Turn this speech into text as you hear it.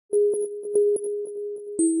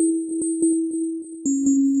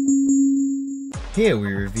Here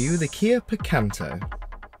we review the Kia Picanto.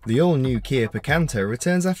 The all-new Kia Picanto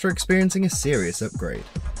returns after experiencing a serious upgrade.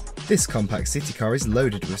 This compact city car is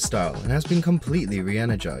loaded with style and has been completely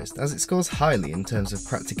re-energised as it scores highly in terms of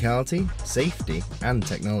practicality, safety and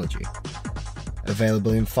technology.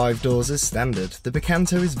 Available in 5 doors as standard, the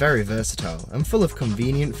Picanto is very versatile and full of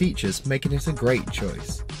convenient features, making it a great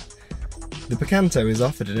choice. The Picanto is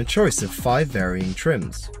offered in a choice of 5 varying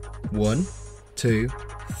trims: 1, 2,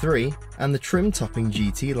 3, and the trim-topping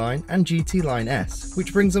GT Line and GT Line S,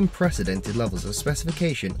 which brings unprecedented levels of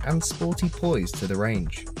specification and sporty poise to the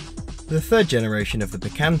range. The third generation of the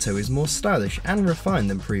Picanto is more stylish and refined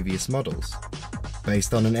than previous models.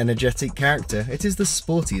 Based on an energetic character, it is the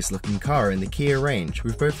sportiest looking car in the Kia range,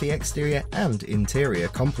 with both the exterior and interior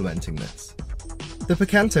complementing this. The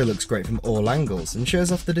Picanto looks great from all angles and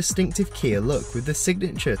shows off the distinctive Kia look with the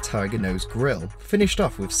signature tiger nose grille, finished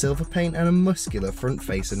off with silver paint and a muscular front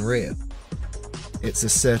face and rear. Its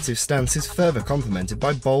assertive stance is further complemented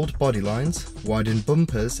by bold body lines, widened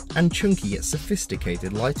bumpers, and chunky yet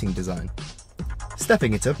sophisticated lighting design.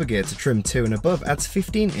 Stepping it up a gear to trim 2 and above adds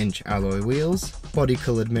 15-inch alloy wheels,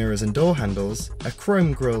 body-coloured mirrors and door handles, a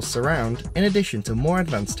chrome grille surround, in addition to more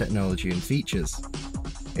advanced technology and features.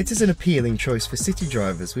 It is an appealing choice for city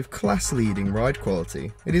drivers with class-leading ride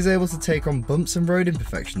quality. It is able to take on bumps and road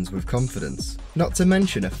imperfections with confidence. Not to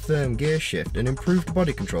mention a firm gear shift and improved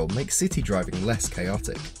body control makes city driving less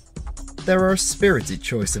chaotic. There are a spirited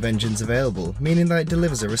choice of engines available, meaning that it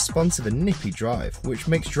delivers a responsive and nippy drive, which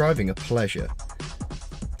makes driving a pleasure.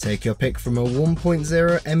 Take your pick from a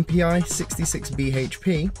 1.0 MPI 66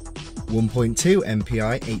 bhp, 1.2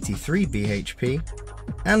 MPI 83 bhp,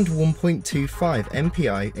 and 1.25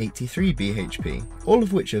 MPI 83 bhp, all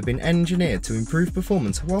of which have been engineered to improve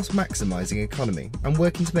performance whilst maximising economy and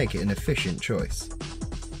working to make it an efficient choice.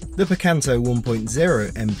 The Picanto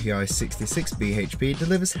 1.0 MPI 66 bhp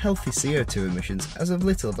delivers healthy CO2 emissions as of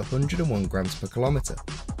little of 101 grams per kilometre,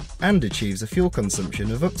 and achieves a fuel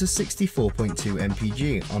consumption of up to 64.2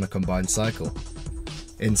 mpg on a combined cycle.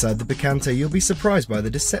 Inside the Picanto you'll be surprised by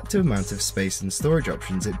the deceptive amount of space and storage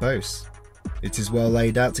options it boasts. It is well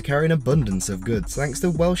laid out to carry an abundance of goods thanks to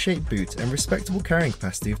a well-shaped boot and respectable carrying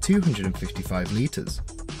capacity of 255 litres.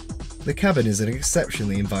 The cabin is an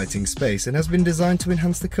exceptionally inviting space and has been designed to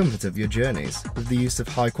enhance the comfort of your journeys. With the use of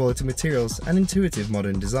high-quality materials and intuitive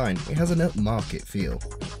modern design, it has an upmarket feel.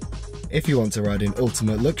 If you want to ride in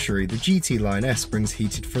ultimate luxury, the GT Line S brings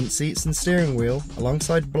heated front seats and steering wheel,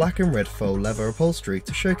 alongside black and red faux leather upholstery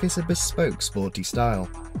to showcase a bespoke sporty style.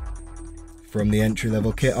 From the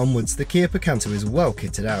entry-level kit onwards, the Kia Picanto is well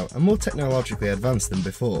kitted out and more technologically advanced than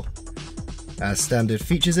before. As standard,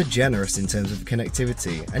 features are generous in terms of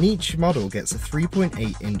connectivity, and each model gets a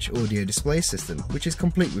 3.8-inch audio display system, which is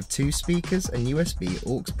complete with 2 speakers and USB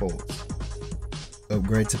aux ports.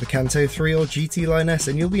 Upgrade to Picanto 3 or GT Line S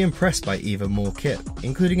and you'll be impressed by even more kit,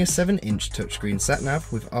 including a 7-inch touchscreen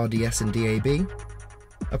sat-nav with RDS and DAB,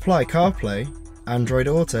 Apply CarPlay, Android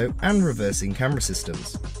Auto and reversing camera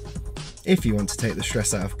systems. If you want to take the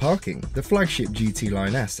stress out of parking, the flagship GT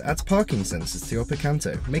Line S adds parking sensors to your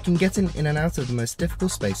Picanto, making getting in and out of the most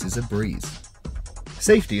difficult spaces a breeze.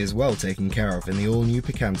 Safety is well taken care of in the all-new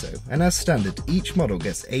Picanto, and as standard, each model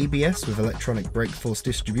gets ABS with electronic brake force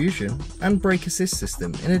distribution and brake assist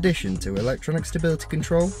system, in addition to electronic stability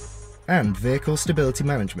control and vehicle stability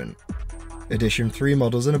management. Edition 3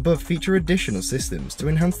 models and above feature additional systems to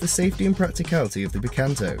enhance the safety and practicality of the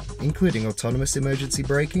Picanto, including autonomous emergency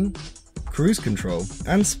braking, cruise control,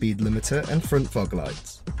 and speed limiter and front fog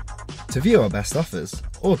lights. To view our best offers,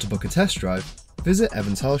 or to book a test drive, visit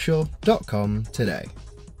evanshalshaw.com today.